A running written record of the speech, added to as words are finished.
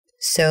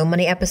So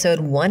Money episode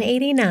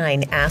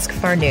 189, Ask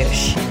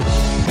Farnoosh.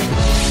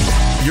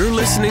 You're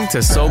listening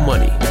to So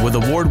Money with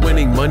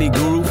award-winning money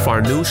guru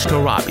Farnoosh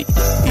Torabi.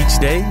 Each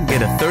day,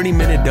 get a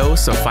 30-minute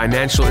dose of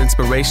financial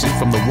inspiration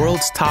from the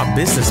world's top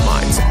business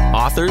minds,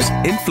 authors,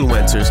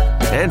 influencers,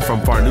 and from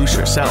Farnoosh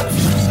herself.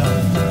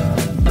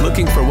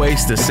 Looking for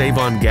ways to save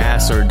on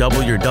gas or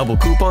double your double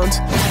coupons?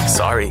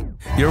 Sorry,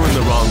 you're in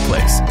the wrong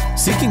place.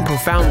 Seeking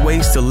profound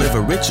ways to live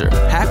a richer,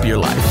 happier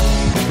life.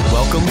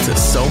 Welcome to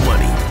So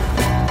Money.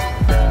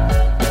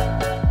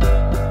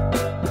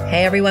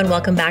 Hey everyone,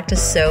 welcome back to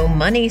So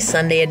Money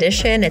Sunday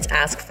edition. It's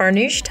Ask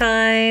Farnoosh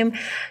time.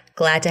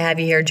 Glad to have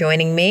you here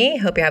joining me.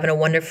 Hope you're having a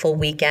wonderful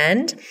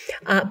weekend.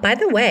 By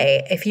the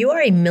way, if you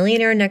are a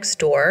millionaire next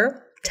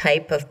door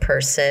type of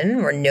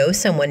person or know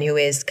someone who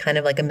is kind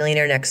of like a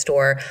millionaire next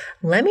door,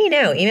 let me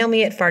know. Email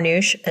me at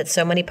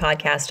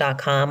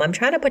farnoosh@somoneypodcast.com. I'm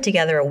trying to put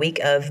together a week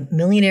of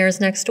millionaires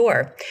next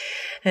door.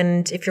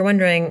 And if you're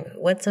wondering,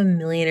 what's a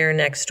millionaire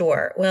next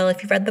door? Well,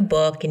 if you've read the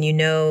book and you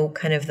know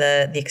kind of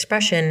the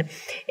expression,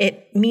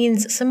 it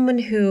means someone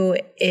who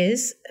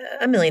is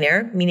a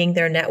millionaire, meaning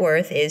their net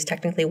worth is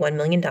technically $1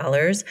 million,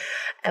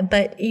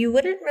 but you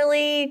wouldn't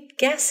really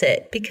guess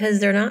it because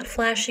they're not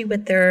flashy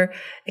with their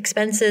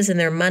expenses and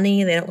their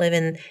money. They don't live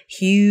in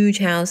huge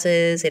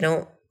houses. They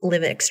don't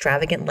live in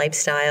extravagant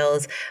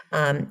lifestyles.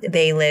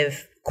 They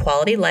live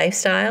quality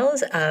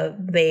lifestyles.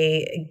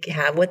 They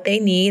have what they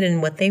need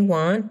and what they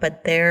want,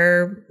 but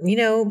they're,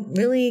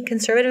 really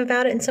conservative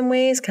about it in some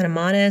ways, kind of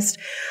modest.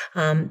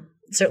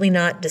 Certainly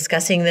not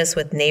discussing this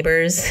with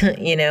neighbors,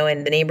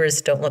 and the neighbors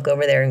don't look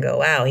over there and go,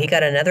 wow, he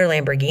got another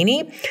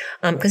Lamborghini.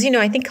 Because,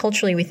 I think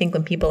culturally we think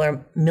when people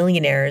are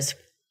millionaires,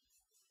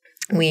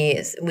 we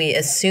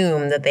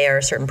assume that they are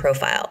a certain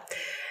profile.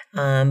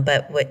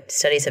 But what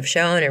studies have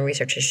shown and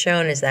research has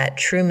shown is that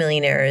true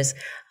millionaires,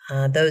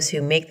 those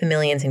who make the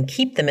millions and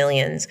keep the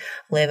millions,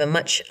 live a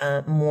much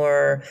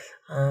more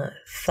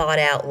thought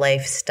out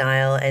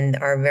lifestyle and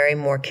are very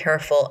more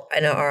careful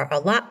and are a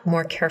lot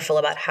more careful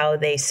about how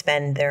they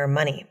spend their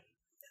money.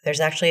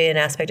 There's actually an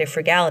aspect of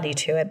frugality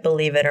to it,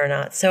 believe it or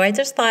not. So I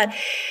just thought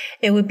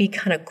it would be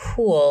kind of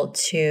cool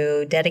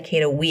to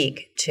dedicate a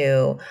week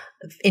to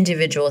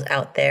individuals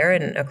out there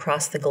and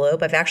across the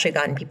globe. I've actually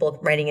gotten people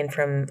writing in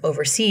from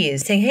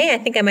overseas saying, hey, I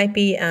think I might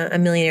be a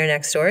millionaire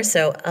next door.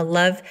 So I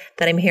love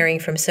that I'm hearing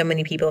from so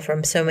many people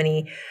from so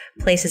many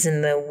places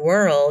in the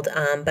world.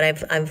 But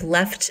I've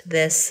left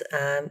this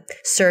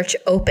search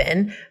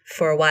open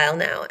for a while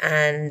now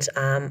and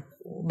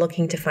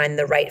looking to find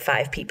the right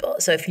 5 people.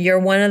 So if you're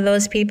one of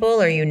those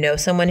people or you know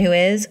someone who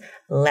is,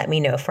 let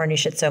me know.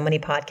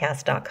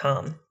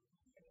 Farnoosh@somoneypodcast.com.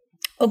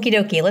 Okie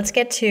dokie, let's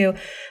get to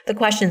the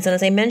questions. And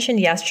as I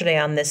mentioned yesterday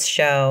on this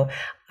show,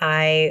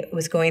 I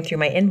was going through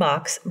my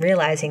inbox,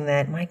 realizing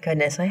that, my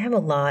goodness, I have a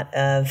lot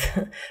of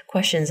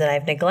questions that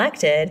I've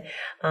neglected.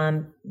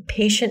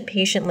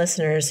 Patient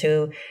listeners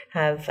who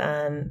have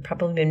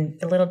probably been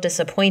a little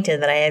disappointed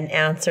that I hadn't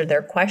answered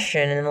their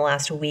question in the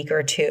last week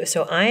or two.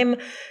 So I'm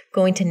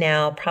going to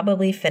now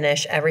probably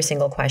finish every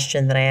single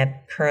question that I have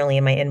currently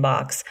in my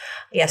inbox.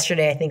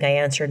 Yesterday, I think I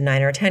answered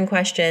 9 or 10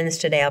 questions.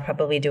 Today, I'll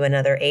probably do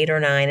another 8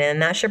 or 9,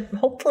 and that should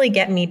hopefully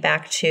get me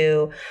back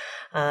to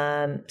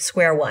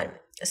square one.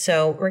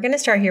 So we're going to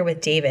start here with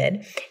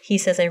David. He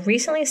says, I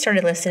recently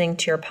started listening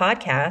to your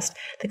podcast.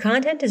 The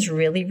content is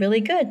really,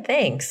 really good.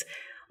 Thanks.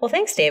 Well,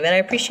 thanks, David. I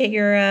appreciate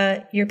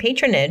your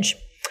patronage.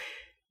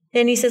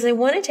 And he says, I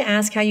wanted to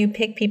ask how you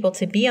pick people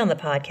to be on the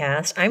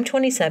podcast. I'm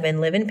 27,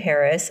 live in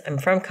Paris. I'm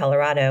from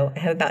Colorado. I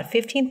have about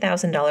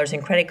 $15,000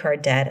 in credit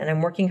card debt, and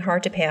I'm working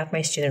hard to pay off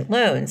my student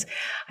loans.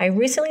 I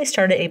recently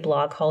started a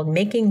blog called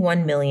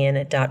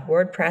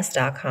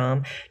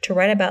making1million.wordpress.com to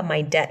write about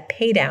my debt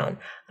pay down.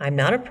 I'm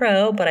not a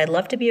pro, but I'd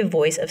love to be a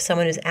voice of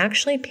someone who's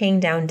actually paying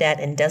down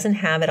debt and doesn't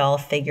have it all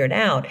figured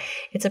out.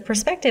 It's a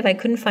perspective I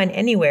couldn't find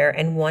anywhere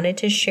and wanted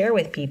to share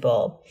with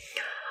people.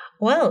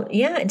 Well,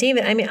 yeah,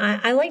 David,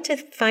 I like to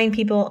find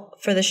people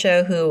for the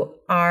show who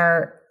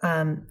are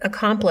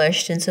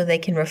accomplished and so they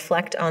can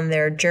reflect on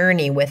their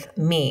journey with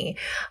me.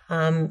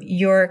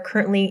 You're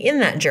currently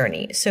in that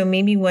journey. So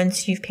maybe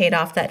once you've paid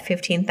off that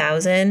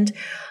 $15,000,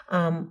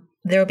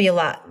 there'll be a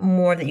lot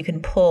more that you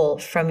can pull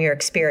from your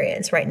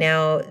experience. Right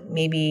now,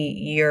 maybe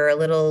you're a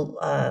little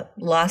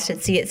lost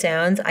at sea, it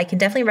sounds. I can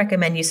definitely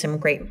recommend you some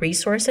great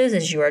resources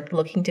as you are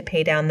looking to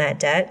pay down that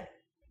debt.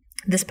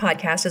 This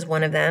podcast is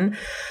one of them,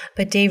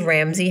 but Dave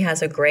Ramsey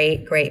has a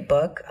great, great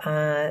book.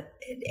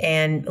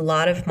 And a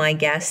lot of my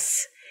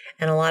guests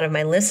and a lot of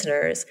my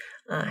listeners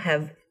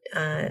have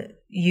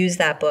used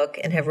that book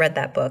and have read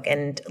that book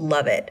and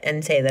love it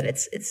and say that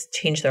it's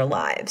changed their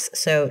lives.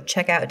 So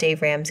check out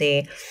Dave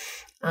Ramsey.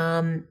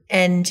 And,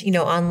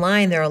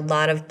 online, there are a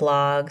lot of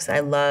blogs.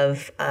 I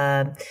love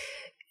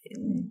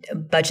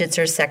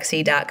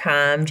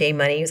budgetsaresexy.com. Jay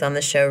Money was on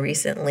the show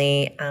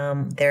recently.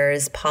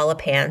 There's Paula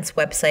Pant's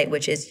website,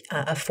 which is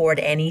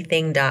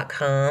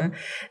affordanything.com.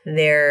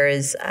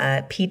 There's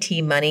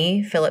PT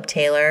Money, Philip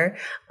Taylor,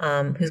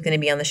 who's going to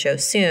be on the show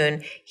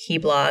soon. He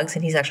blogs,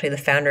 and he's actually the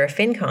founder of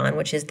FinCon,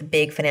 which is the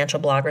big financial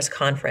bloggers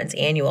conference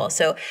annual.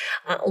 So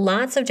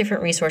lots of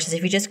different resources.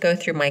 If you just go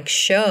through my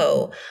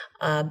show,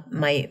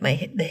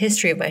 the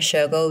history of my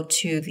show, go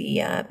to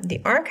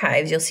the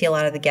archives, you'll see a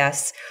lot of the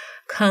guests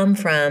come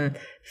from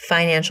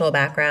financial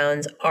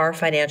backgrounds, are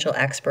financial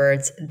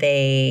experts.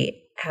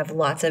 They have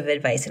lots of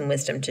advice and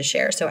wisdom to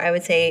share. So I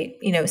would say,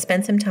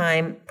 spend some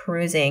time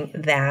perusing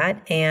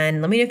that. And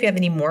let me know if you have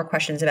any more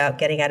questions about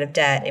getting out of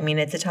debt. I mean,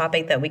 it's a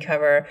topic that we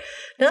cover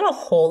not a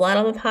whole lot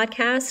on the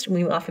podcast.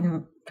 We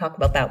often talk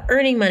about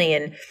earning money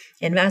and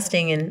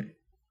investing and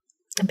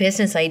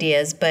business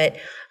ideas, but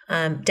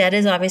debt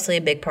is obviously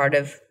a big part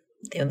of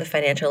the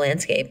financial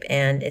landscape,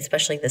 and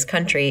especially in this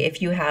country.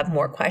 If you have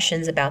more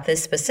questions about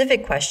this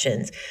specific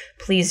questions,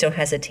 please don't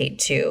hesitate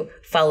to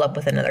follow up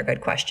with another good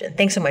question.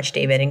 Thanks so much,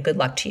 David, and good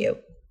luck to you.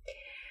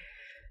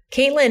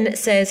 Caitlin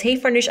says, hey,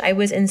 Farnoosh, I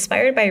was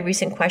inspired by a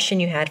recent question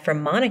you had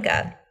from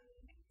Monica.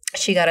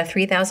 She got a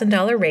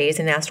 $3,000 raise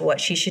and asked what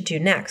she should do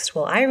next.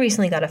 Well, I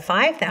recently got a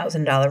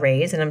 $5,000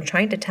 raise, and I'm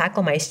trying to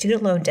tackle my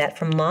student loan debt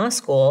from law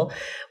school,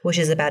 which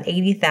is about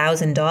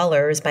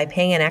 $80,000, by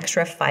paying an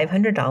extra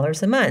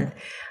 $500 a month.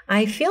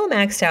 I feel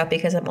maxed out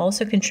because I'm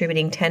also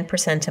contributing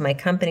 10% to my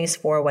company's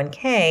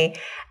 401k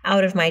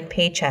out of my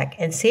paycheck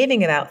and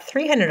saving about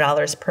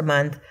 $300 per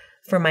month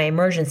for my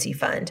emergency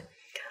fund.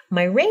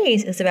 My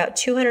raise is about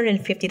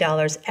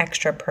 $250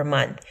 extra per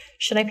month.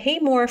 Should I pay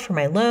more for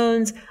my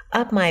loans,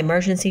 up my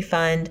emergency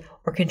fund,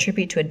 or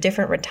contribute to a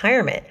different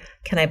retirement?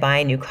 Can I buy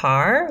a new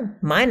car?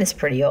 Mine is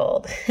pretty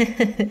old.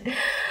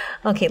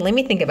 Okay, let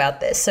me think about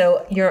this.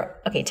 So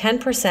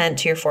 10%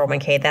 to your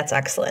 401k, that's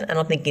excellent. I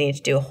don't think you need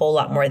to do a whole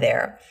lot more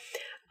there.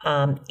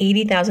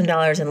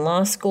 $80,000 in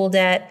law school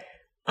debt.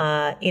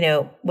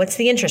 What's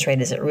the interest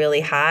rate? Is it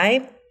really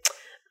high?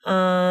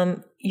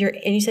 And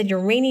you said your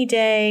rainy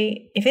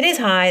day, if it is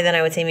high, then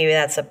I would say maybe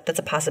that's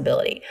a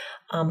possibility.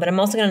 But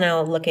I'm also going to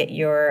now look at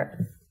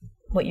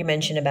what you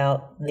mentioned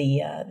about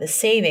the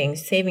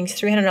savings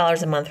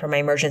 $300 a month for my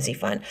emergency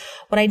fund.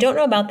 What I don't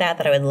know about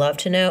that I would love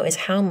to know is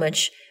how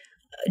much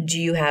do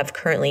you have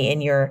currently in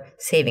your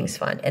savings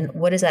fund? And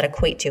what does that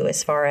equate to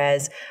as far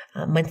as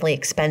monthly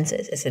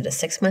expenses? Is it a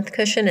 6-month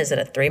cushion? Is it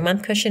a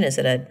 3-month cushion? Is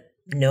it a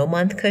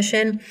no-month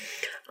cushion?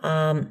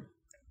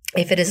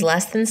 If it is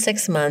less than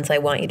 6 months, I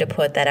want you to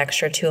put that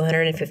extra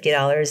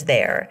 $250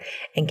 there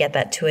and get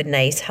that to a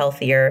nice,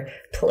 healthier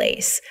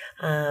place,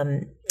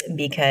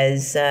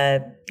 because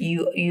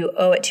you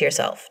owe it to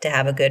yourself to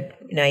have a good,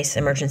 nice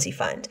emergency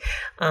fund.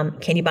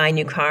 Can you buy a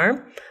new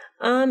car?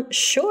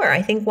 Sure.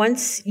 I think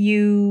once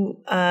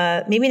you,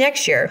 maybe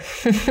next year,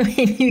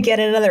 you get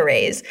another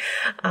raise,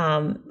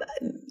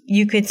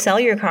 you could sell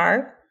your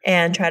car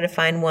and try to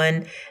find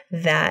one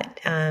that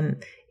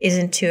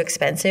isn't too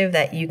expensive,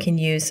 that you can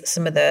use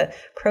some of the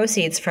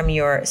proceeds from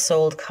your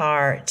sold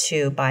car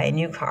to buy a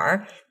new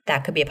car.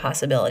 That could be a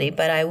possibility,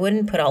 but I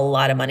wouldn't put a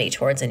lot of money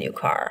towards a new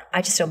car.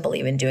 I just don't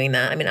believe in doing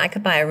that. I mean, I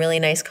could buy a really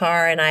nice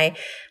car, and I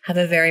have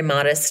a very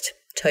modest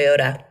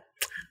Toyota,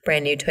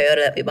 brand new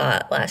Toyota that we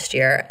bought last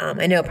year.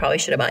 I know I probably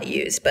should have bought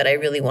used, but I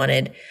really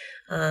wanted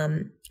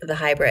the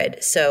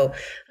hybrid. So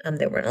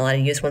there weren't a lot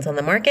of used ones on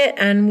the market,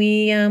 and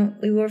we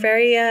were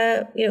very,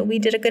 we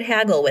did a good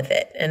haggle with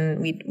it, and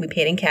we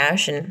paid in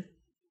cash, and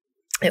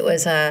it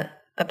was a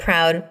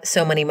proud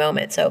so many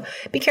moment. So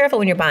be careful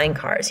when you're buying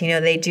cars.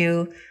 They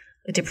do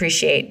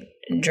depreciate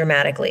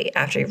dramatically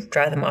after you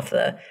drive them off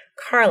the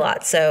car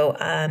lot. So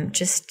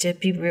just to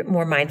be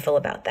more mindful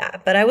about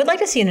that. But I would like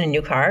to see you in a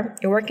new car.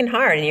 You're working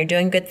hard and you're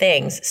doing good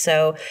things.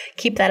 So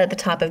keep that at the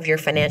top of your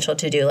financial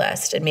to-do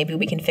list. And maybe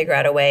we can figure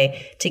out a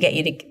way to get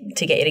you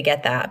to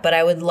get that. But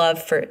I would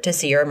love to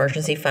see your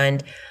emergency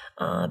fund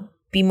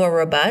be more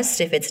robust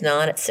if it's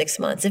not at 6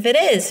 months. If it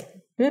is,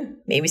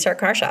 maybe start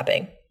car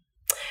shopping.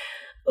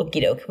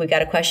 Okie doke. We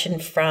got a question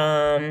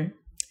from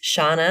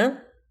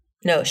Shanna.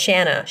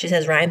 She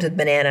says rhymes with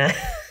banana.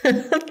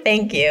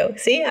 Thank you.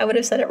 See, I would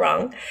have said it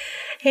wrong.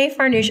 Hey,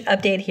 Farnoosh,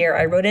 update here.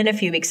 I wrote in a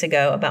few weeks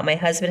ago about my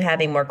husband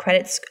having more of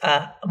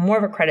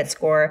a credit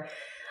score.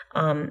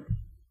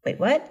 Wait,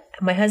 what?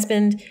 My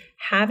husband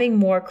having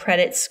more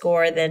credit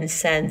score than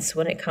sense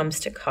when it comes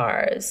to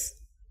cars.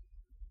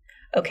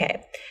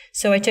 Okay,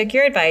 so I took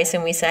your advice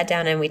and we sat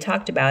down and we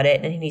talked about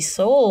it, and he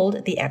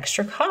sold the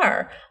extra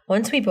car.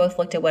 Once we both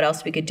looked at what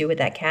else we could do with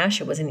that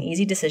cash, it was an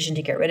easy decision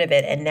to get rid of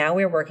it, and now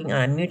we're working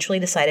on a mutually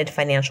decided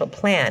financial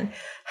plan.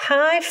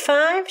 High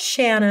five,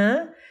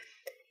 Shanna.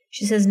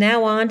 She says,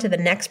 now on to the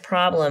next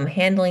problem,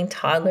 handling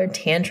toddler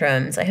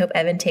tantrums. I hope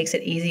Evan takes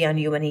it easy on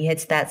you when he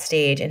hits that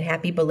stage, and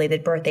happy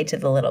belated birthday to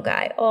the little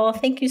guy. Oh,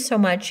 thank you so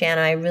much, Shanna.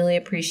 I really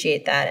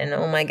appreciate that, and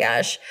oh my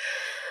gosh.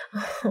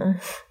 oh,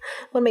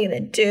 what am I going to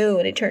do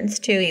when he turns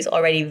 2? He's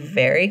already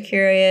very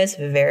curious,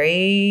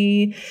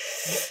 very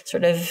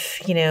sort of,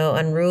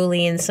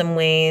 unruly in some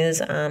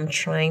ways.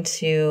 Trying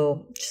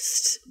to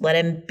just let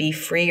him be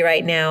free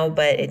right now.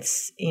 But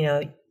it's,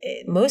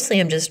 mostly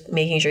I'm just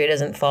making sure he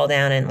doesn't fall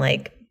down and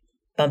like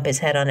bump his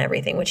head on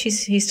everything, which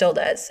he still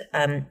does.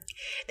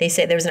 They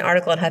say there was an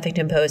article on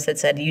Huffington Post that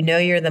said,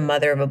 you're the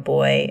mother of a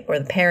boy or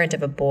the parent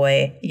of a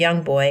boy,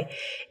 young boy,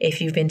 if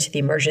you've been to the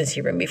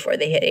emergency room before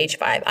they hit age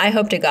 5. I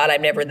hope to God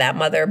I'm never that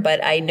mother,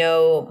 but I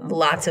know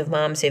lots of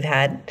moms who've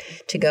had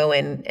to go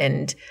in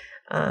and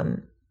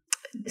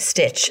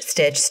stitch,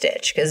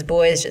 because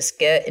boys just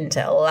get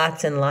into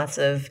lots and lots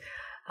of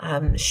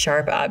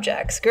sharp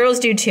objects. Girls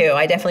do too.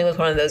 I definitely was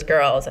one of those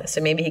girls,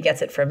 so maybe he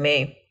gets it from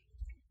me.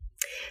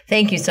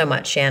 Thank you so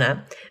much,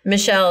 Shanna.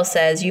 Michelle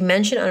says, you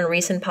mentioned on a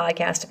recent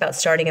podcast about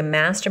starting a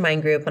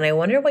mastermind group, and I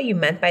wonder what you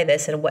meant by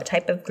this and what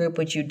type of group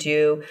would you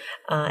do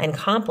and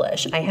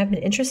accomplish. I have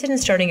been interested in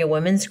starting a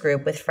women's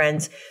group with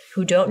friends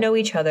who don't know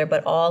each other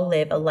but all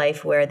live a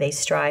life where they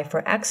strive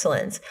for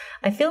excellence.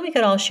 I feel we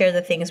could all share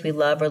the things we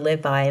love or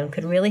live by and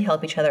could really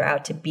help each other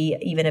out to be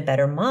even a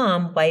better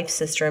mom, wife,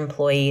 sister,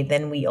 employee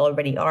than we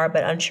already are,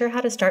 but unsure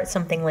how to start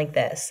something like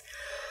this.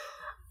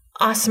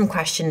 Awesome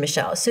question,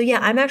 Michelle. So yeah,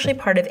 I'm actually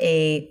part of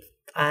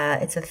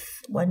it's a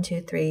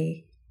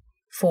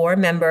 4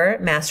 member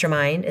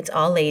mastermind. It's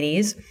all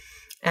ladies.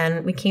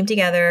 And we came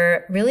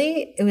together,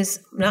 really, it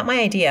was not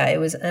my idea. It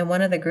was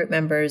one of the group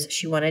members.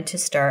 She wanted to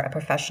start a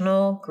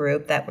professional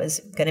group that was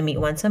going to meet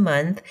once a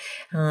month.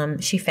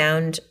 She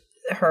found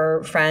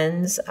her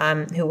friends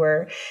who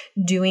were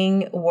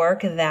doing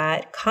work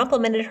that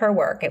complemented her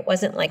work. It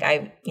wasn't like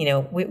we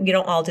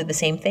don't all do the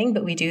same thing,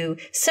 but we do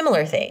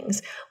similar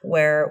things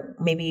where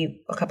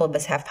maybe a couple of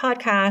us have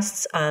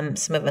podcasts.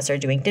 Some of us are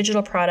doing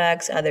digital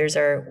products. Others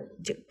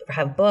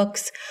have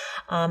books.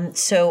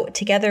 So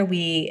together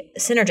we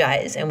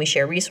synergize and we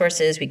share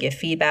resources. We give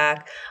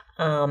feedback.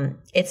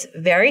 It's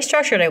very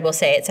structured, I will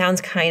say. It sounds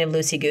kind of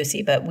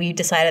loosey-goosey, but we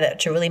decided that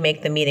to really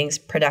make the meetings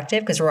productive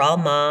because we're all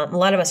mom. 2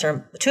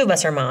 of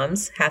us are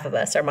moms, half of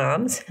us are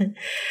moms,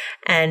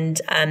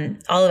 and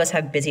all of us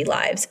have busy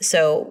lives.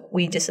 So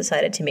we just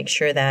decided to make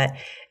sure that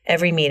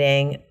every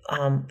meeting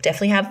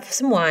definitely have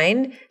some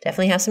wine,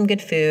 definitely have some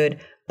good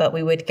food, but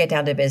we would get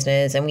down to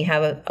business. And we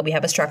have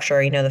a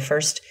structure. The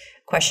first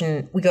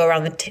question, we go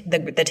around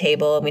the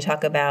table and we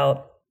talk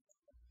about,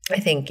 I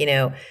think,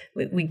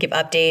 we give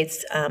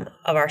updates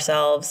of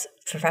ourselves,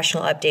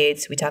 professional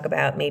updates. We talk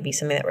about maybe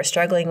something that we're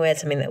struggling with,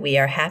 something that we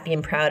are happy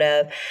and proud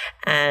of,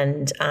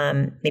 and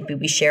maybe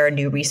we share a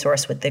new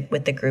resource with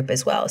the group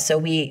as well. So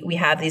we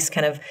have these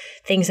kind of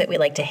things that we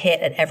like to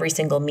hit at every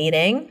single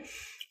meeting.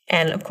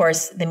 And of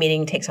course, the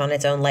meeting takes on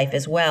its own life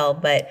as well.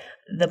 But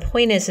the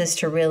point is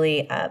to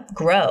really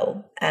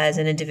grow as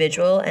an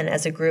individual and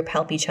as a group,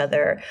 help each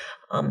other.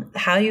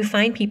 How you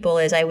find people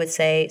is, I would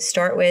say,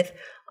 start with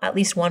at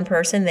least one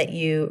person that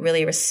you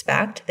really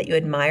respect, that you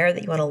admire,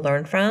 that you want to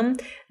learn from,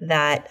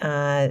 that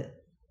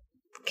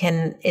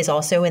is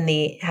also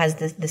has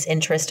this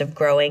interest of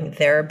growing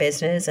their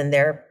business and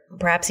their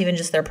perhaps even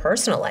just their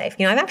personal life.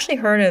 I've actually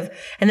heard of,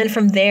 and then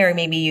from there,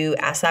 maybe you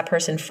ask that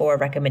person for a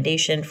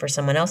recommendation for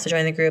someone else to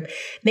join the group.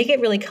 Make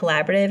it really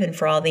collaborative and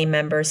for all the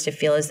members to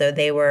feel as though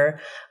they were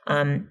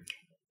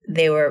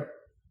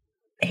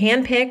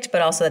handpicked,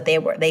 but also that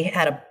they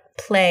had a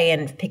play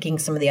in picking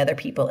some of the other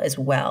people as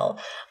well.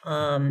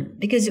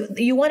 Because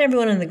you want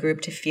everyone in the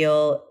group to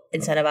feel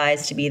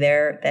incentivized to be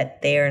there,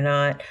 that they are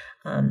not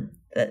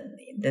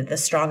the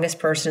strongest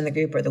person in the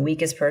group or the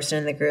weakest person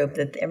in the group,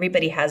 that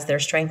everybody has their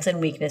strengths and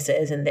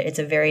weaknesses, and it's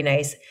a very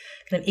nice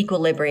kind of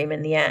equilibrium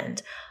in the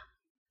end.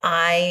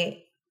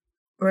 I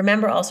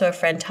remember also a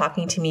friend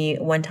talking to me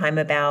one time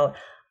about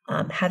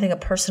having a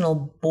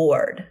personal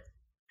board.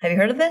 Have you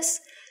heard of this?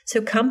 So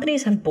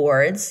companies have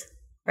boards,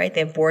 right?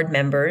 They have board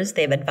members,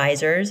 they have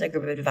advisors, a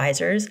group of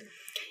advisors.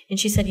 And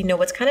she said,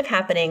 what's kind of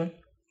happening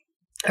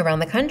around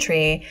the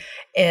country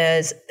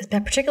is,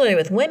 particularly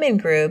with women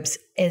groups,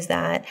 is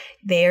that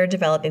they are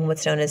developing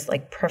what's known as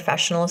like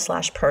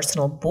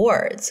professional/personal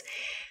boards.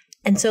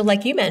 And so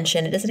like you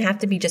mentioned, it doesn't have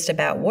to be just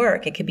about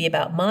work. It could be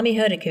about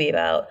mommyhood. It could be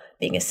about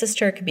being a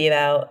sister. It could be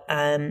about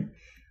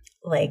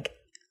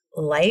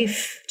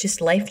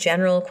life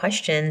general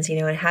questions,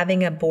 and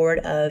having a board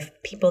of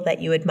people that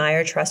you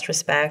admire, trust,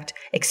 respect,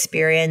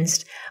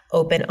 experienced,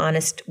 open,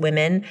 honest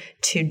women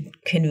to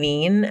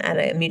convene at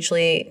a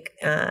mutually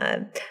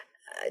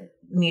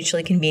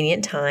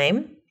convenient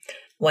time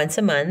once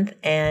a month.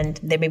 And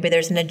maybe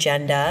there's an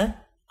agenda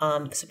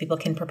so people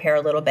can prepare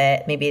a little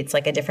bit. Maybe it's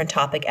like a different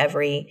topic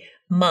every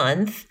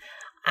month.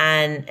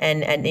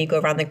 And you go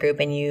around the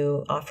group and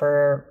you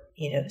offer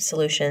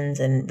solutions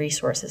and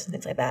resources and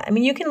things like that. I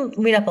mean, you can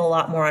read up a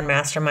lot more on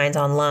masterminds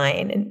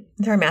online, and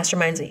there are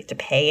masterminds that you have to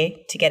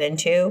pay to get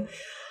into.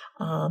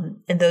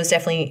 And those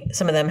definitely,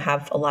 some of them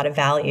have a lot of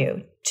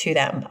value to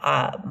them.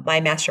 My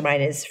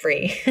mastermind is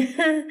free,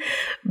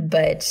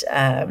 but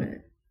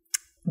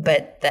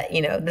But that,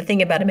 the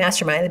thing about a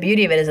mastermind, the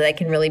beauty of it is that it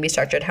can really be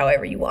structured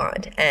however you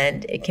want.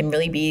 And it can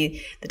really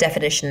be the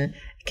definition.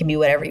 It can be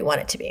whatever you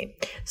want it to be.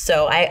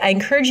 So I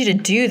encourage you to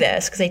do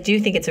this because I do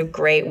think it's a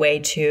great way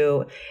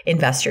to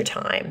invest your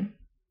time.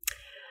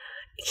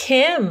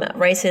 Kim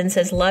writes in,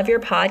 says, love your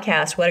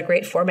podcast. What a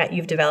great format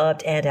you've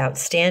developed and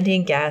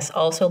outstanding guests.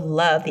 Also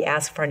love the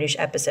Ask Farnoosh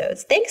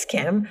episodes. Thanks,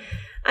 Kim.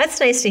 That's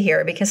nice to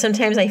hear because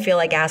sometimes I feel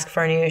like Ask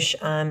Farnoosh,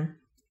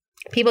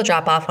 people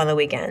drop off on the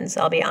weekends,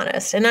 I'll be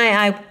honest. And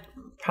I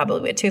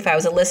probably would too. If I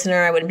was a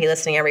listener, I wouldn't be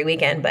listening every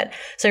weekend.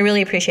 So I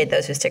really appreciate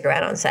those who stick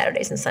around on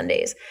Saturdays and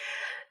Sundays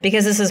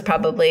because this is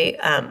probably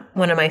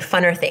one of my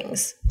funner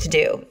things to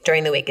do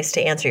during the week is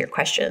to answer your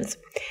questions.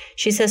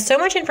 She says, so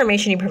much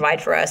information you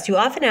provide for us. You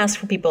often ask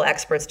for people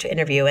experts to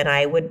interview, and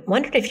I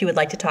wondered if you would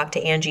like to talk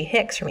to Angie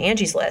Hicks from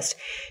Angie's List.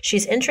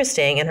 She's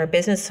interesting, and her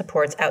business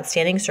supports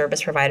outstanding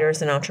service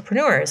providers and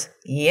entrepreneurs.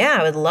 Yeah,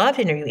 I would love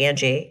to interview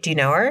Angie. Do you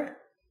know her?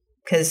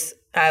 Because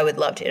I would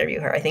love to interview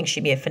her. I think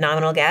she'd be a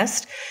phenomenal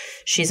guest.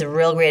 She's a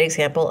real great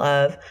example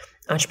of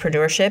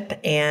entrepreneurship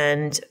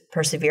and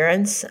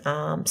perseverance.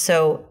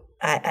 So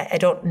I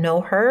don't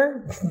know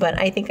her,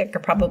 but I think I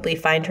could probably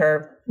find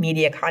her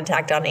media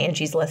contact on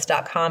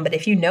angieslist.com. But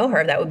if you know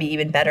her, that would be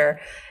even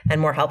better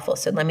and more helpful.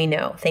 So let me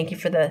know. Thank you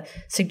for the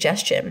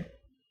suggestion.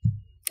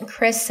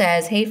 Chris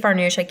says, hey,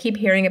 Farnoosh, I keep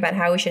hearing about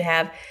how we should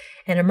have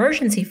an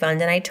emergency fund,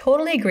 and I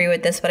totally agree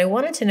with this, but I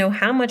wanted to know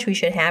how much we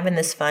should have in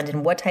this fund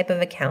and what type of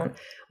account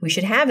we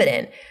should have it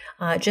in.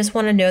 Just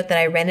want to note that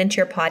I ran into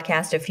your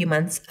podcast a few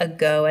months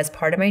ago as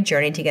part of my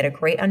journey to get a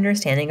great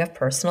understanding of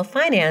personal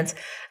finance.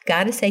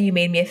 Gotta say you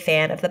made me a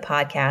fan of the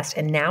podcast,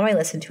 and now I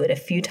listen to it a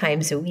few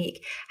times a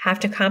week. Have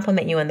to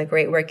compliment you on the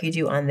great work you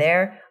do on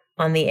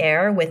the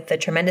air with the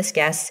tremendous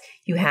guests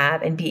you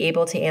have and be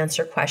able to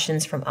answer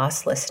questions from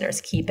us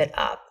listeners. Keep it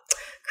up.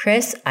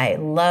 Chris, I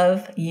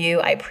love you.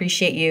 I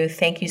appreciate you.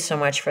 Thank you so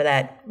much for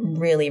that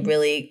really,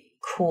 really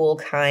cool,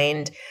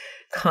 kind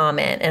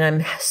comment. And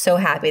I'm so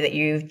happy that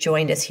you've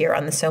joined us here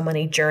on the So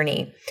Money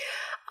journey.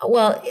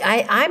 Well,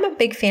 I'm a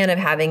big fan of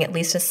having at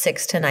least a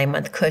 6 to 9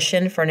 month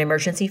cushion for an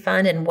emergency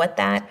fund. And what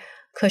that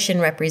cushion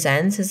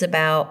represents is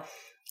about,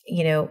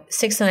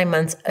 6 to 9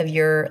 months of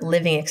your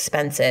living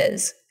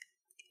expenses.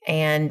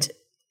 And,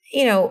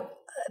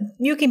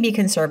 you can be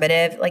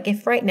conservative. Like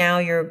if right now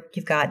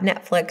you've got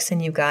Netflix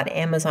and you've got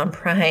Amazon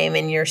Prime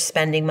and you're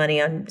spending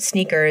money on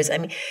sneakers, I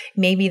mean,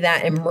 maybe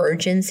that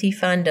emergency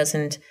fund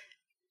doesn't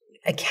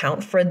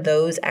account for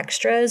those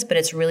extras, but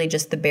it's really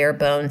just the bare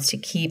bones to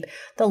keep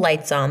the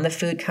lights on, the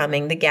food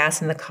coming, the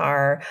gas in the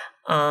car,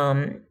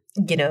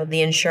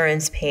 the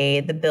insurance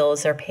paid, the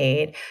bills are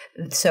paid.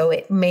 So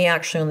it may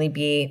actually only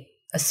be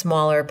a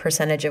smaller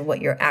percentage of what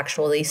you're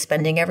actually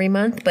spending every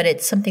month, but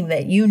it's something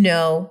that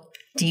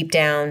deep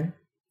down,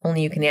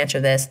 only you can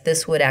answer this.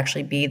 This would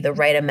actually be the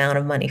right amount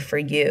of money for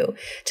you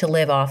to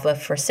live off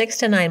of for 6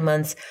 to 9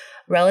 months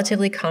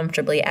relatively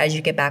comfortably as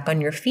you get back on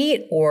your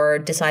feet or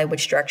decide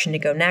which direction to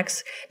go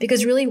next.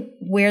 Because really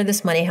where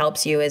this money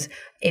helps you is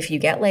if you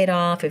get laid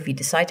off, if you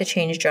decide to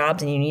change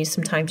jobs and you need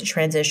some time to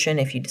transition,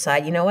 if you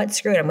decide,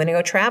 screw it, I'm going to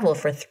go travel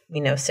for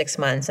 6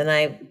 months. And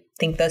I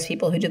think those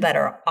people who do that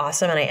are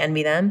awesome and I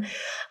envy them.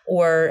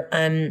 Or,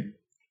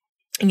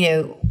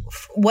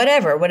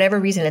 whatever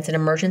reason, it's an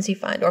emergency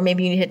fund, or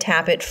maybe you need to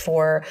tap it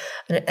for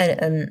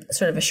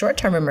sort of a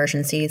short-term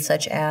emergency,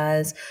 such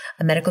as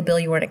a medical bill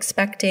you weren't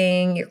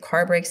expecting, your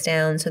car breaks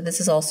down. So this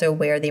is also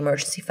where the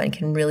emergency fund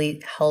can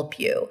really help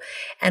you.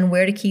 And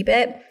where to keep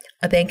it?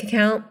 A bank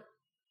account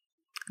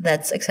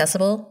that's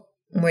accessible,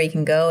 where you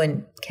can go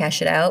and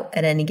cash it out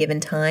at any given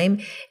time.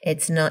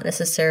 It's not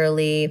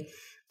necessarily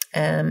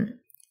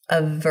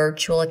a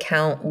virtual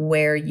account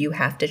where you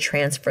have to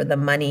transfer the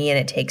money and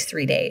it takes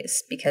 3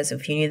 days, because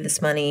if you need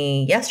this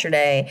money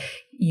yesterday,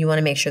 you want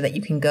to make sure that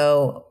you can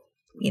go,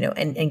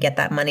 and get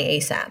that money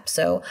ASAP.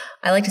 So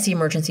I like to see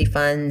emergency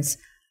funds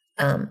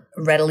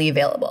readily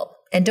available.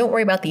 And don't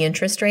worry about the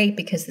interest rate,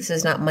 because this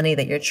is not money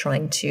that you're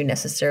trying to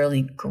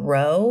necessarily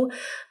grow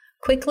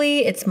quickly.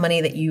 It's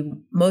money that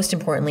you, most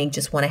importantly,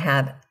 just want to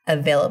have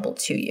available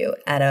to you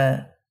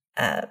at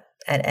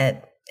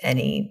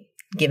any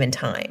given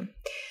time.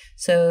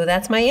 So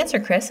that's my answer,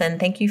 Chris, and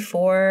thank you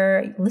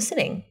for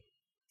listening.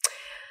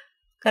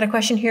 Got a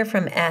question here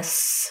from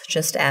S,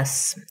 just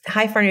S.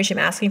 Hi, Farnoosh. I'm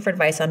asking for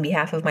advice on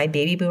behalf of my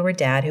baby boomer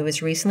dad, who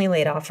was recently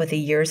laid off with a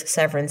year's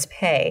severance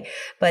pay,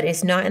 but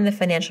is not in the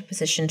financial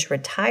position to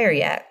retire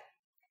yet.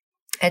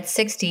 At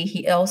 60,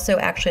 he also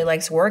actually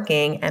likes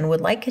working and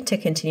would like to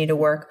continue to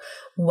work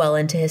well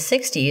into his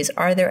 60s.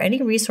 Are there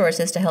any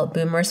resources to help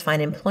boomers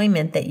find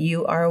employment that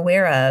you are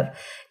aware of?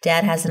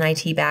 Dad has an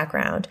IT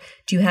background.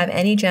 Do you have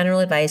any general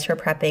advice for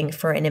prepping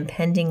for an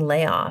impending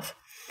layoff?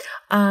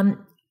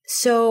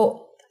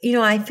 So,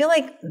 I feel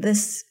like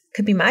this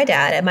could be my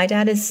dad. My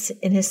dad is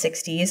in his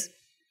 60s.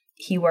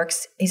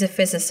 He's a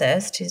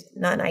physicist. He's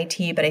not in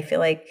IT, but I feel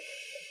like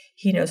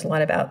he knows a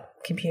lot about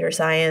computer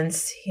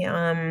science.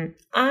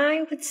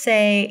 I would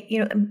say,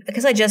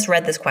 because I just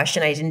read this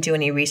question, I didn't do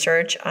any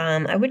research.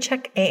 I would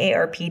check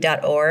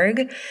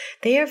aarp.org.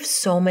 They have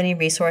so many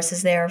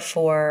resources there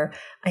for,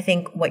 I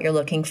think, what you're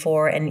looking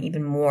for and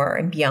even more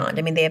and beyond.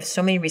 I mean, they have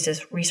so many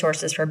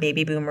resources for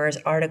baby boomers,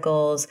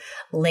 articles,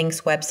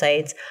 links,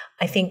 websites.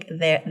 I think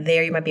that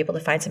there you might be able to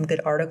find some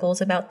good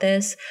articles about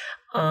this.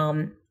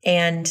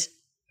 And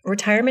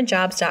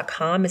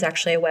retirementjobs.com is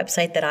actually a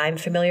website that I'm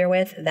familiar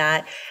with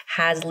that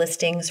has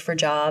listings for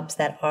jobs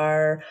that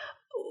are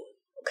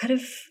kind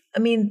of,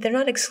 they're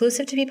not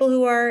exclusive to people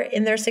who are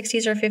in their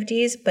 60s or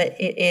 50s, but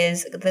it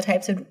is the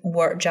types of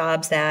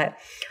jobs that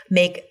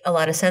make a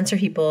lot of sense for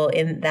people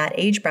in that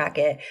age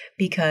bracket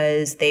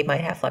because they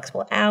might have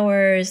flexible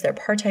hours, they're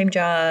part-time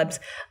jobs,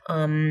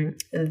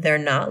 they're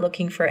not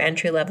looking for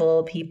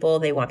entry-level people,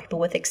 they want people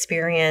with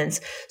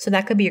experience. So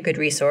that could be a good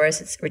resource.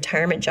 It's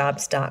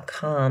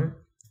retirementjobs.com.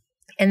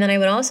 And then I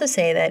would also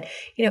say that,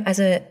 as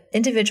an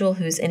individual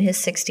who's in his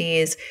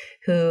 60s,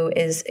 who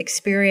is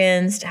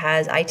experienced,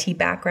 has IT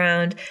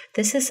background,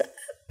 this is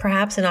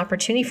perhaps an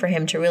opportunity for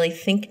him to really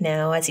think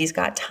now, as he's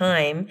got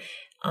time,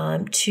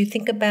 to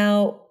think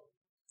about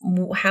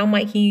how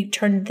might he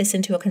turn this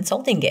into a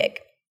consulting gig.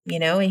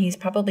 And he's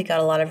probably got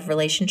a lot of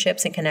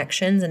relationships and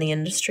connections in the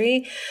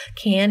industry.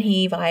 Can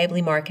he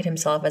viably market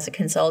himself as a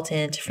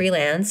consultant,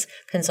 freelance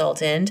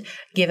consultant,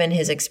 given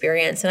his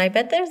experience? And I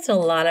bet there's a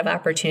lot of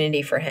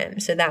opportunity for him.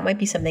 So that might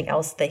be something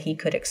else that he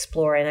could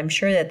explore. And I'm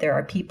sure that there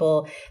are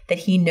people that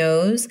he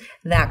knows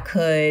that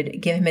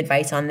could give him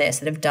advice on this,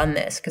 that have done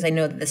this, because I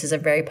know that this is a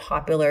very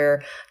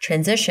popular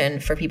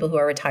transition for people who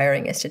are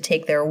retiring, is to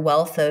take their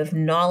wealth of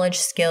knowledge,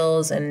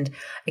 skills, and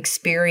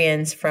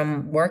experience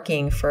from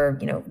working for,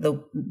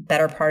 the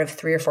better part of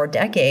 3 or 4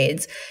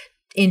 decades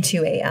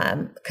into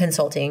a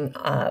consulting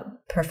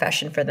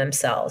profession for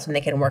themselves. And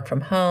they can work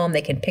from home,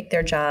 they can pick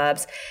their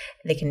jobs,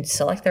 they can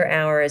select their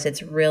hours.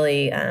 It's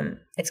really,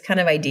 it's kind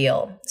of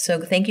ideal.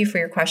 So thank you for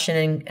your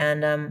question.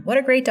 And what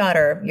a great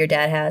daughter your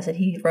dad has, that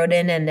he wrote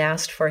in and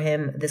asked for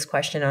him this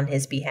question on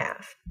his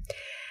behalf.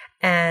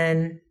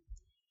 And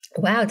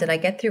wow, did I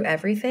get through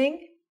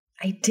everything?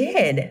 I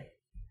did.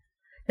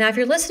 Now, if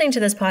you're listening to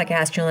this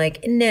podcast, you're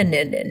like, no,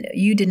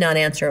 you did not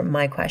answer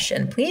my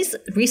question. Please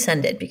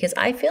resend it, because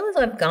I feel as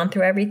though I've gone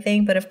through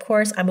everything. But of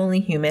course, I'm only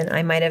human.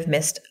 I might have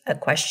missed a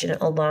question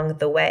along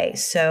the way.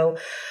 So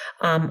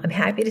I'm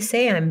happy to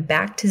say I'm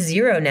back to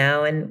zero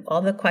now. And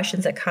all the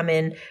questions that come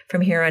in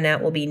from here on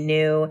out will be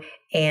new.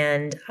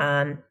 And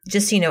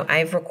just so you know,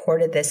 I've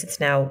recorded this. It's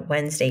now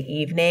Wednesday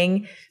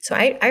evening. So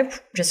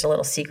I've just a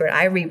little secret.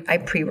 I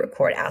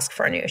pre-record Ask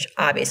Farnoosh.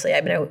 Obviously,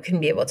 I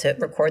couldn't be able to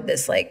record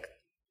this like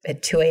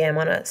at 2 a.m.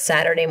 on a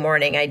Saturday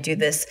morning. I do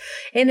this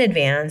in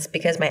advance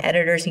because my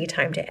editors need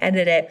time to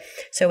edit it.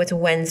 So it's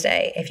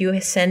Wednesday. If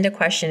you send a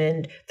question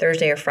in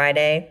Thursday or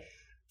Friday,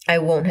 I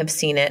won't have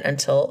seen it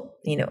until,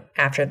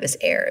 after this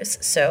airs.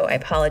 So I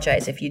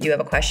apologize if you do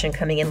have a question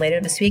coming in later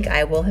this week.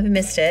 I will have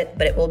missed it,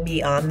 but it will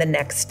be on the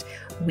next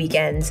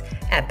weekend's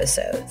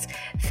episodes.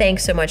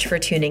 Thanks so much for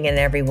tuning in,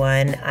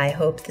 everyone. I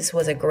hope this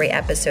was a great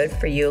episode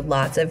for you.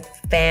 Lots of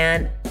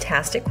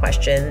fantastic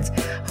questions.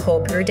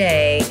 Hope your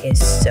day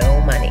is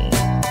so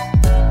money.